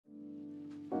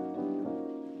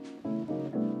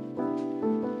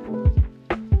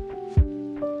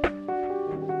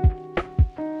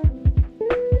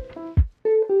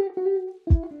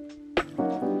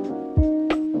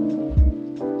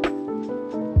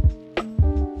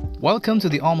Welcome to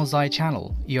the Almost Eye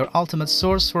channel, your ultimate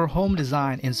source for home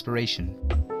design inspiration.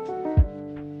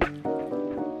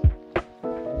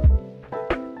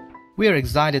 We are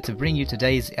excited to bring you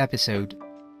today's episode,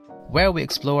 where we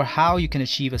explore how you can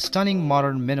achieve a stunning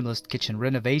modern minimalist kitchen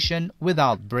renovation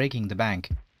without breaking the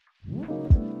bank.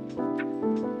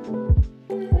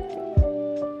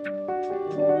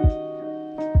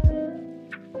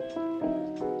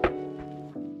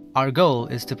 Our goal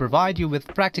is to provide you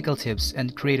with practical tips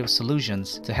and creative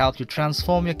solutions to help you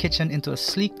transform your kitchen into a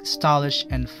sleek, stylish,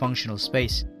 and functional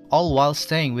space, all while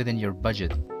staying within your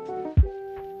budget.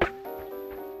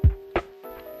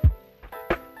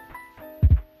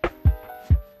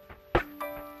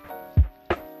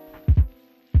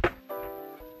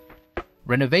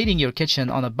 Renovating your kitchen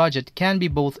on a budget can be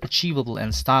both achievable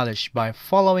and stylish by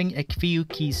following a few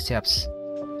key steps.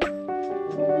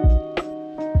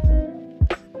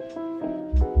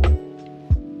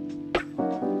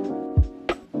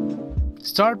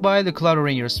 Start by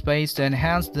decluttering your space to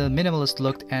enhance the minimalist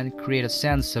look and create a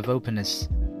sense of openness.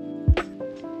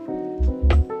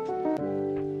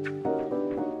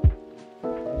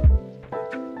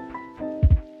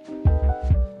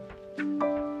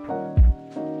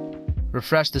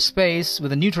 Refresh the space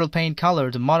with a neutral paint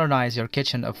color to modernize your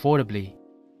kitchen affordably.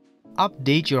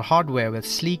 Update your hardware with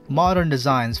sleek, modern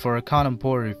designs for a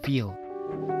contemporary feel.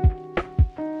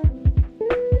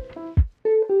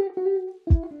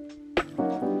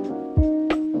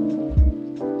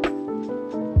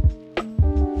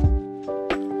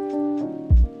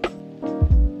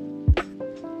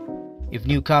 If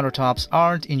new countertops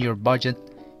aren't in your budget,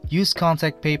 use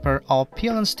contact paper or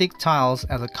peel and stick tiles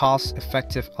as a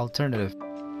cost-effective alternative.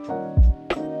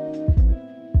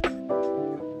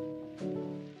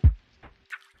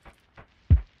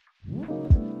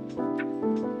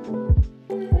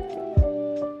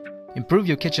 Improve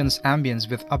your kitchen's ambience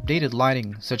with updated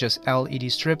lighting such as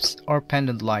LED strips or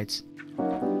pendant lights.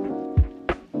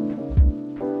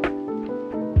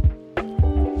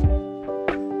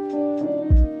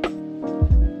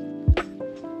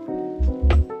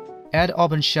 Add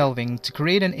open shelving to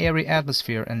create an airy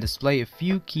atmosphere and display a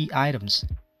few key items.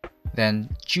 Then,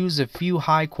 choose a few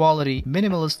high-quality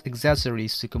minimalist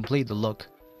accessories to complete the look.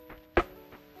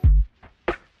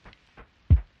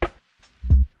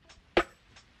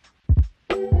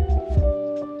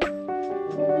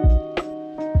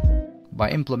 By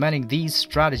implementing these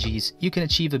strategies, you can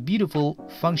achieve a beautiful,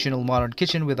 functional modern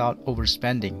kitchen without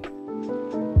overspending.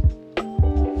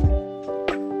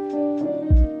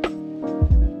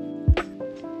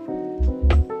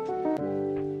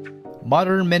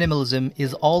 Modern minimalism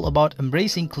is all about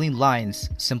embracing clean lines,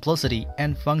 simplicity,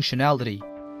 and functionality.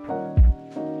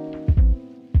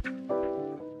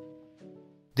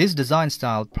 This design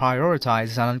style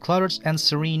prioritizes an uncluttered and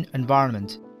serene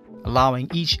environment, allowing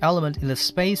each element in the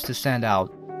space to stand out.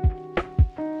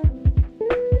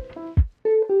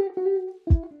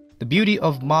 The beauty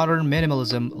of modern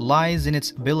minimalism lies in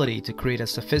its ability to create a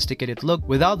sophisticated look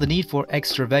without the need for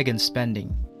extravagant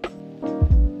spending.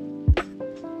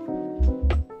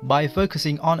 By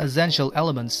focusing on essential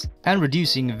elements and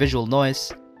reducing visual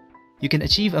noise, you can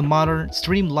achieve a modern,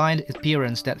 streamlined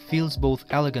appearance that feels both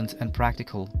elegant and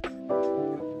practical.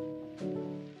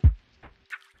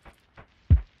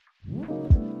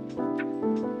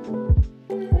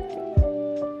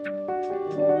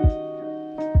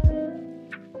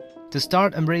 To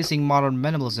start embracing modern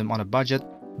minimalism on a budget,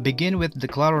 begin with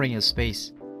decluttering your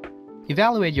space.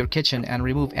 Evaluate your kitchen and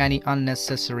remove any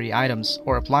unnecessary items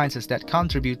or appliances that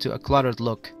contribute to a cluttered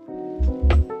look.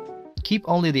 Keep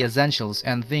only the essentials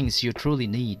and things you truly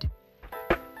need.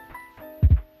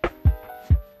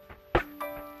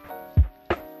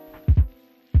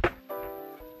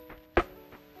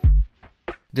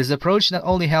 This approach not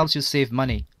only helps you save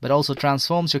money, but also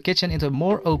transforms your kitchen into a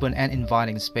more open and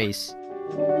inviting space.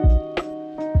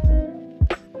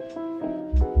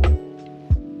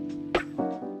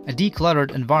 A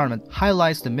decluttered environment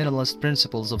highlights the minimalist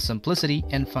principles of simplicity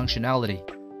and functionality,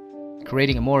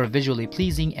 creating a more visually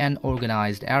pleasing and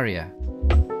organized area.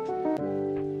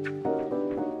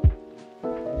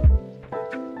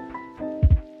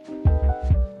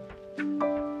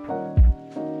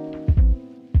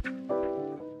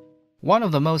 One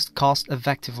of the most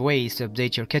cost-effective ways to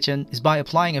update your kitchen is by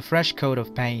applying a fresh coat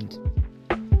of paint.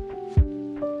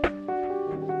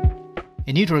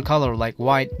 A neutral color like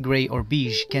white, gray, or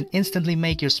beige can instantly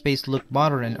make your space look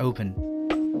modern and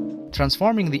open,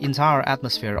 transforming the entire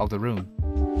atmosphere of the room.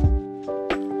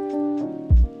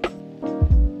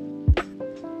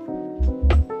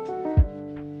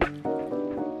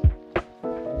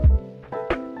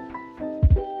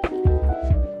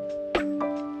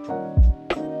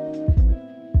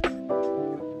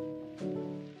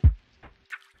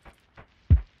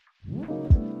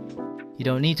 You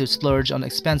don't need to splurge on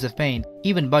expensive paint.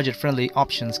 Even budget-friendly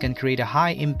options can create a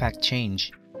high-impact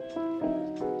change.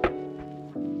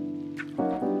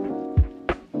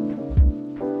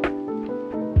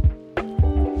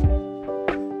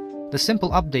 The simple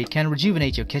update can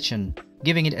rejuvenate your kitchen,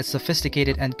 giving it a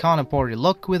sophisticated and contemporary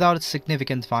look without a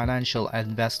significant financial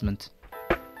investment.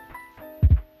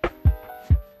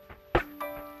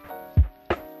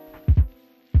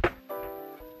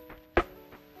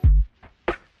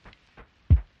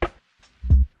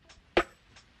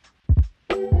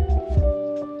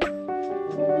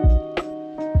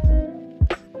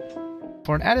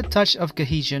 For an added touch of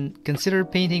cohesion, consider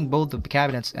painting both the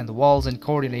cabinets and the walls in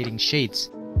coordinating shades.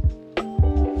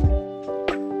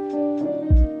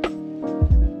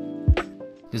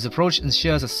 This approach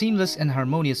ensures a seamless and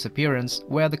harmonious appearance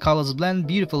where the colors blend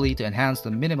beautifully to enhance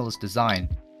the minimalist design.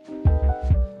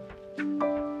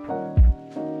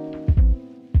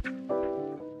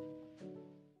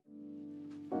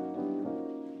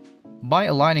 By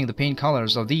aligning the paint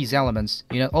colors of these elements,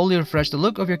 you not only refresh the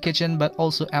look of your kitchen but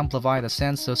also amplify the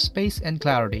sense of space and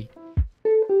clarity,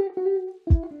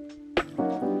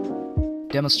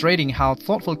 demonstrating how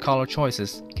thoughtful color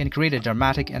choices can create a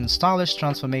dramatic and stylish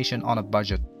transformation on a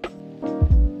budget.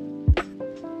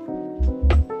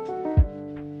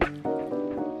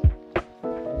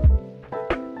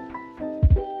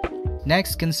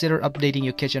 Next, consider updating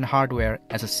your kitchen hardware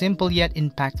as a simple yet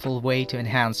impactful way to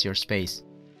enhance your space.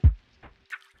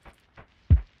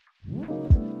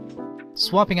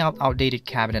 Swapping out outdated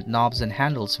cabinet knobs and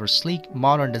handles for sleek,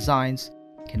 modern designs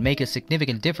can make a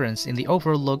significant difference in the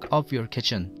overall look of your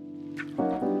kitchen.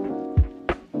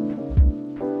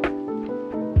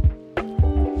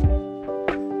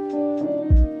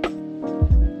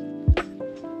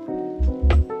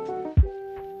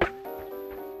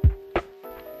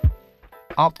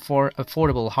 Opt for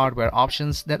affordable hardware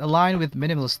options that align with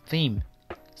minimalist theme,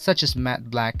 such as matte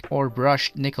black or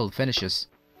brushed nickel finishes.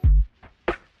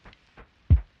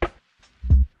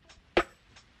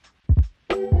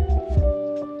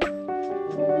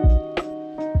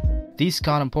 These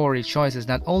contemporary choices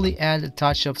not only add a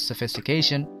touch of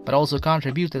sophistication, but also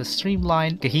contribute to the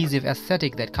streamlined, cohesive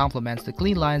aesthetic that complements the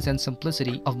clean lines and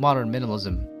simplicity of modern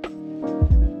minimalism.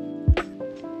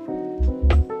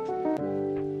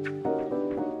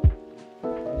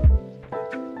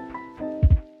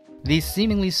 These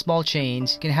seemingly small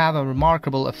changes can have a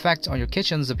remarkable effect on your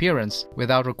kitchen's appearance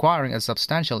without requiring a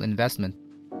substantial investment.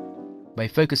 By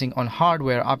focusing on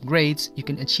hardware upgrades, you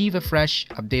can achieve a fresh,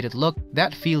 updated look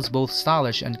that feels both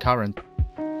stylish and current.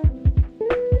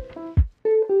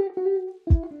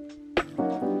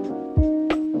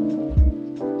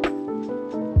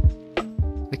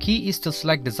 The key is to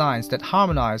select designs that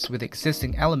harmonize with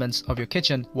existing elements of your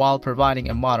kitchen while providing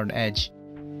a modern edge.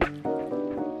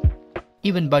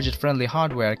 Even budget-friendly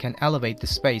hardware can elevate the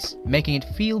space, making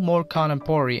it feel more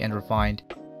contemporary and refined,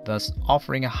 thus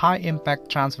offering a high-impact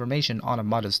transformation on a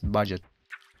modest budget.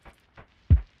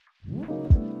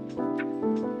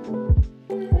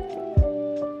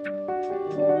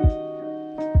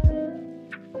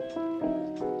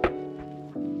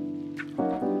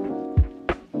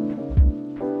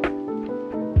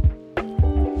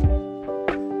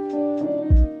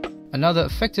 Another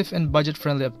effective and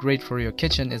budget-friendly upgrade for your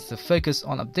kitchen is the focus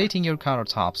on updating your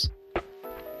countertops.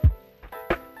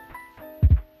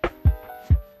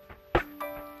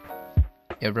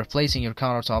 If replacing your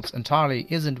countertops entirely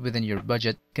isn't within your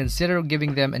budget, consider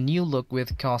giving them a new look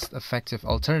with cost-effective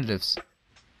alternatives.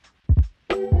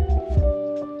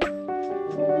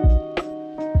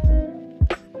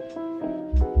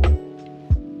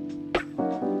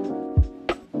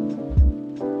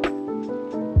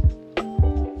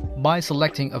 By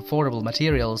selecting affordable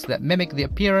materials that mimic the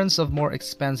appearance of more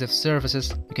expensive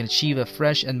surfaces, you can achieve a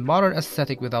fresh and modern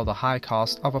aesthetic without the high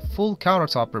cost of a full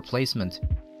countertop replacement.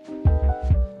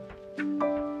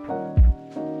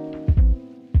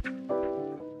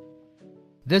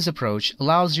 This approach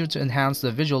allows you to enhance the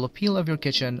visual appeal of your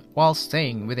kitchen while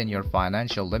staying within your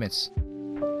financial limits.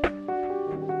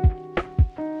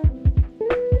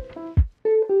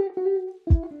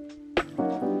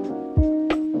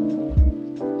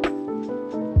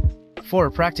 For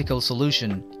a practical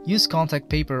solution, use contact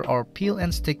paper or peel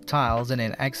and stick tiles in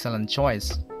an excellent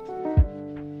choice.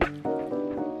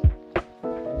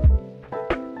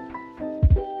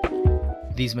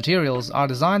 These materials are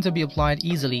designed to be applied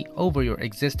easily over your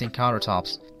existing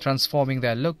countertops, transforming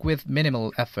their look with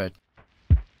minimal effort.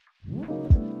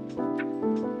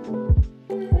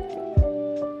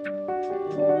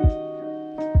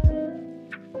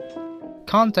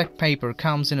 Contact paper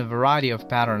comes in a variety of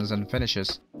patterns and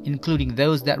finishes, including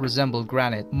those that resemble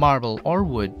granite, marble, or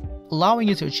wood, allowing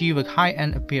you to achieve a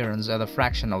high-end appearance at a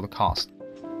fraction of the cost.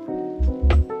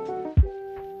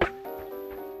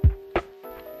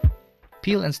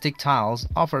 Peel and stick tiles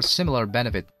offer similar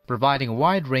benefit, providing a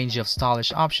wide range of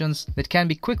stylish options that can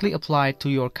be quickly applied to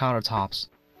your countertops.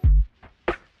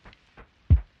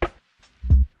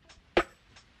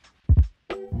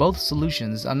 Both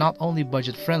solutions are not only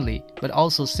budget-friendly but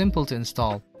also simple to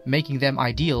install, making them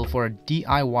ideal for a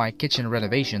DIY kitchen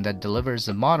renovation that delivers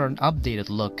a modern, updated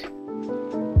look.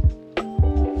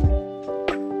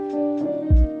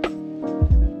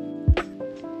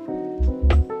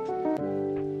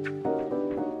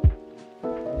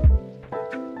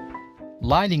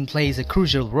 Lighting plays a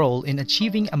crucial role in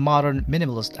achieving a modern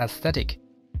minimalist aesthetic,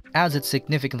 as it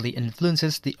significantly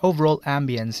influences the overall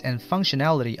ambience and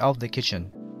functionality of the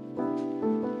kitchen.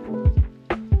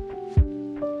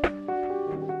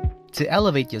 To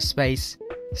elevate your space,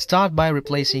 start by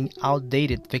replacing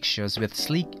outdated fixtures with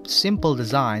sleek, simple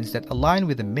designs that align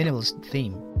with the minimalist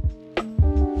theme.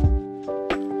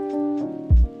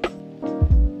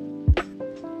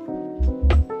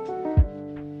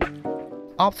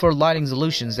 Opt for lighting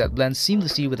solutions that blend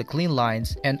seamlessly with the clean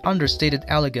lines and understated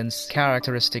elegance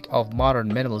characteristic of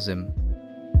modern minimalism.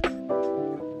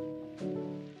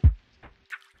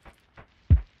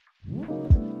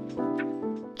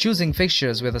 Choosing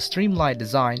fixtures with a streamlined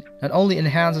design not only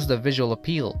enhances the visual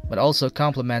appeal, but also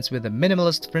complements with the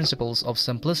minimalist principles of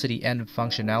simplicity and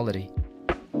functionality.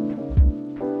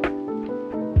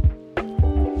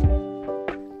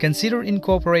 Consider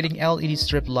incorporating LED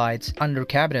strip lights under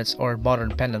cabinets or modern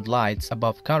pendant lights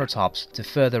above countertops to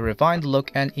further refine the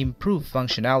look and improve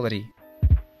functionality.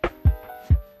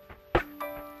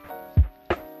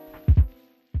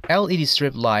 LED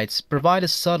strip lights provide a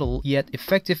subtle yet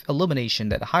effective illumination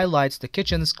that highlights the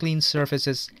kitchen's clean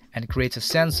surfaces and creates a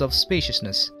sense of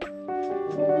spaciousness.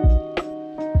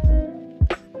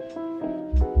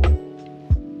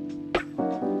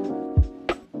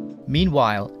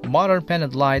 Meanwhile, modern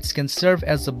pendant lights can serve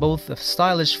as both a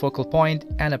stylish focal point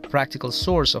and a practical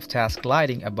source of task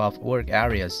lighting above work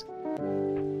areas.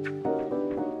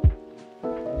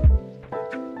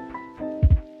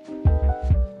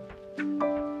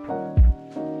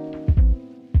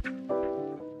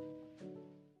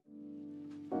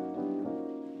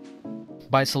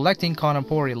 By selecting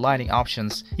contemporary lighting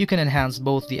options, you can enhance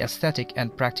both the aesthetic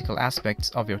and practical aspects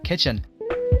of your kitchen,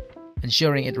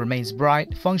 ensuring it remains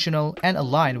bright, functional, and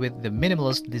aligned with the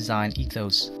minimalist design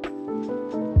ethos.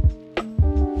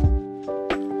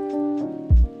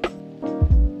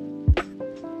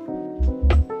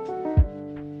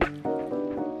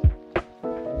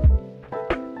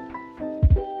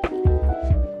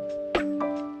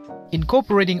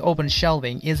 Incorporating open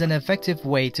shelving is an effective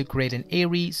way to create an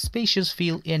airy, spacious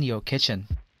feel in your kitchen.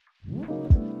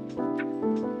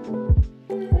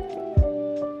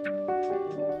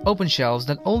 Open shelves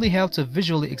not only help to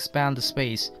visually expand the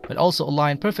space, but also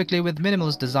align perfectly with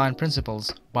minimalist design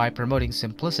principles by promoting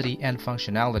simplicity and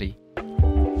functionality.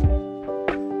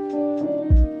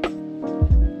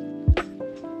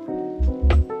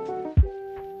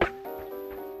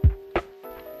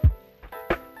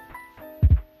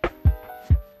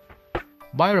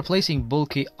 By replacing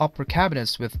bulky upper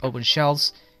cabinets with open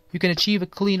shelves, you can achieve a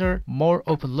cleaner, more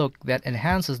open look that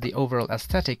enhances the overall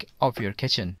aesthetic of your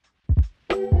kitchen.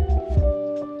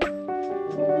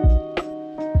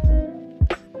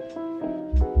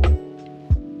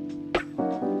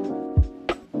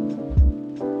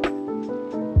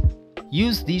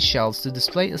 Use these shelves to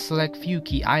display a select few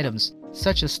key items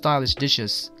such as stylish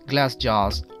dishes, glass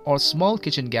jars, or small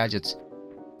kitchen gadgets,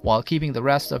 while keeping the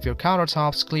rest of your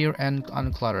countertops clear and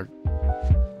uncluttered.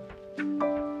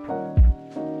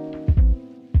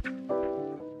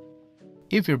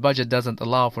 If your budget doesn't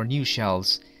allow for new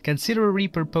shelves, consider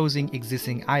repurposing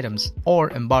existing items or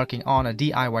embarking on a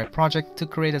DIY project to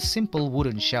create a simple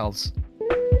wooden shelves.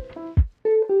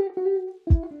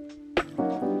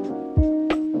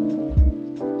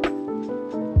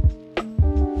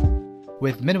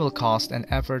 With minimal cost and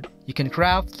effort, you can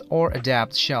craft or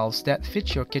adapt shelves that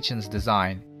fit your kitchen's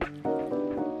design.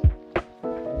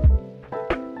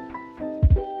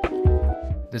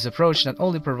 This approach not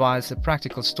only provides a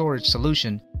practical storage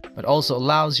solution, but also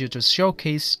allows you to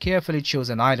showcase carefully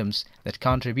chosen items that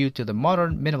contribute to the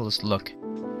modern minimalist look.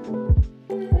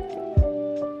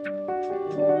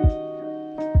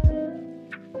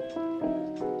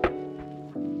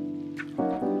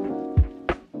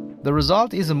 The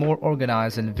result is a more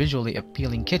organized and visually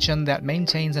appealing kitchen that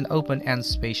maintains an open and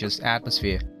spacious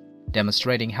atmosphere,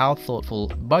 demonstrating how thoughtful,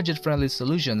 budget-friendly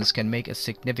solutions can make a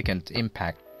significant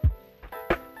impact.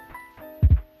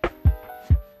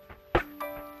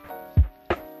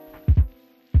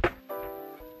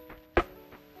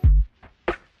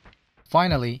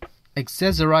 Finally,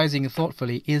 accessorizing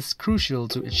thoughtfully is crucial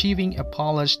to achieving a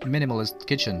polished minimalist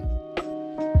kitchen.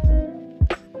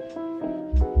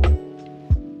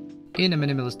 In a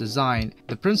minimalist design,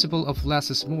 the principle of less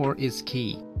is more is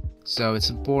key, so it's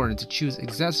important to choose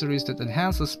accessories that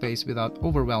enhance the space without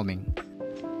overwhelming.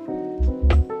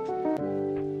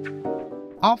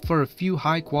 Opt for a few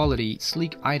high-quality,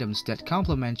 sleek items that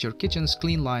complement your kitchen's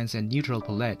clean lines and neutral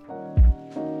palette.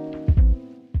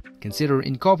 Consider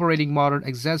incorporating modern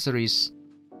accessories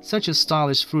such as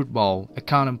stylish fruit bowl, a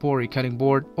contemporary cutting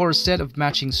board, or a set of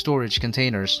matching storage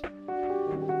containers.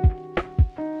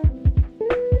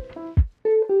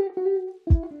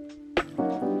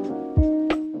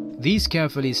 These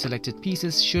carefully selected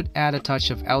pieces should add a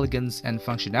touch of elegance and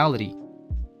functionality,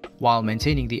 while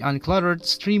maintaining the uncluttered,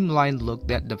 streamlined look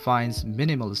that defines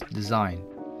minimalist design.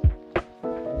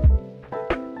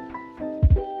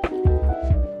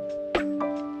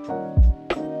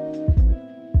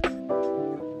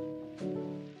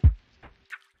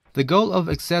 The goal of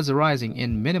accessorizing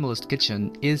in minimalist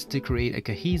kitchen is to create a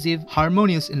cohesive,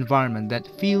 harmonious environment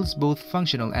that feels both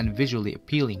functional and visually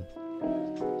appealing.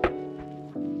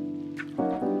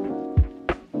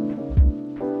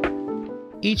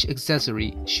 Each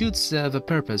accessory should serve a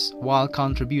purpose while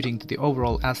contributing to the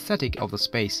overall aesthetic of the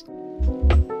space.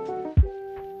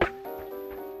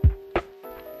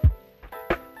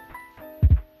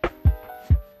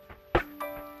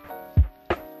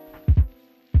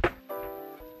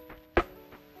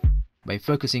 By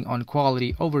focusing on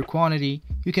quality over quantity,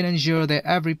 you can ensure that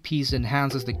every piece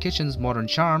enhances the kitchen's modern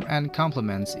charm and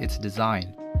complements its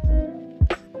design.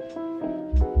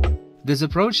 This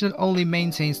approach not only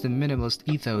maintains the minimalist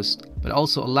ethos, but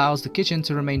also allows the kitchen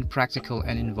to remain practical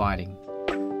and inviting,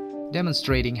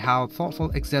 demonstrating how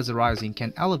thoughtful accessorizing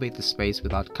can elevate the space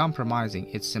without compromising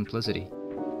its simplicity.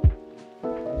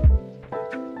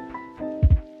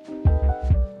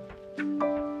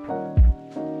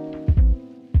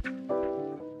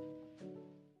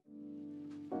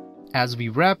 As we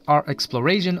wrap our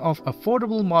exploration of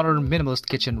affordable modern minimalist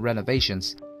kitchen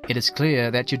renovations, it is clear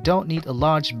that you don't need a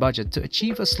large budget to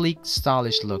achieve a sleek,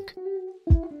 stylish look.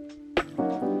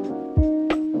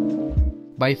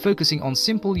 By focusing on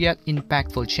simple yet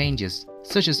impactful changes,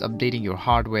 such as updating your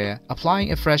hardware,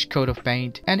 applying a fresh coat of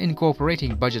paint, and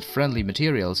incorporating budget-friendly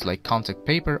materials like contact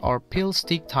paper or peel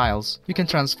stick tiles, you can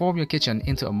transform your kitchen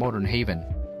into a modern haven.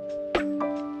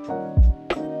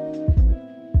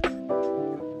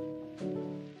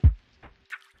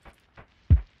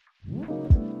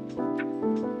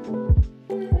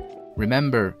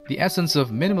 Remember, the essence of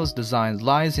minimalist design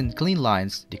lies in clean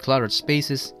lines, decluttered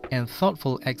spaces, and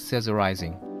thoughtful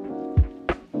accessorizing.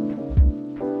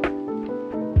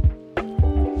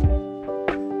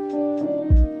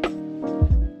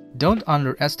 Don't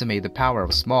underestimate the power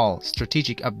of small,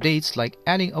 strategic updates like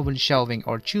adding oven shelving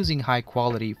or choosing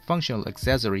high-quality, functional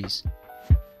accessories.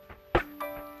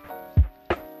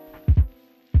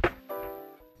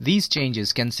 These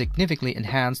changes can significantly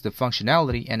enhance the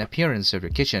functionality and appearance of your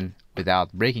kitchen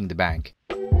without breaking the bank.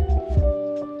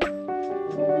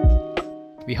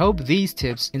 We hope these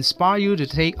tips inspire you to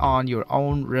take on your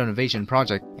own renovation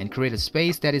project and create a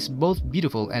space that is both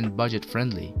beautiful and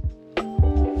budget-friendly.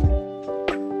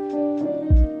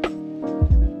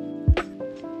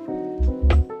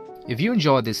 If you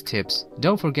enjoyed these tips,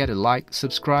 don't forget to like,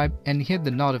 subscribe, and hit the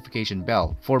notification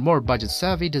bell for more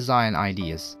budget-savvy design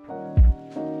ideas.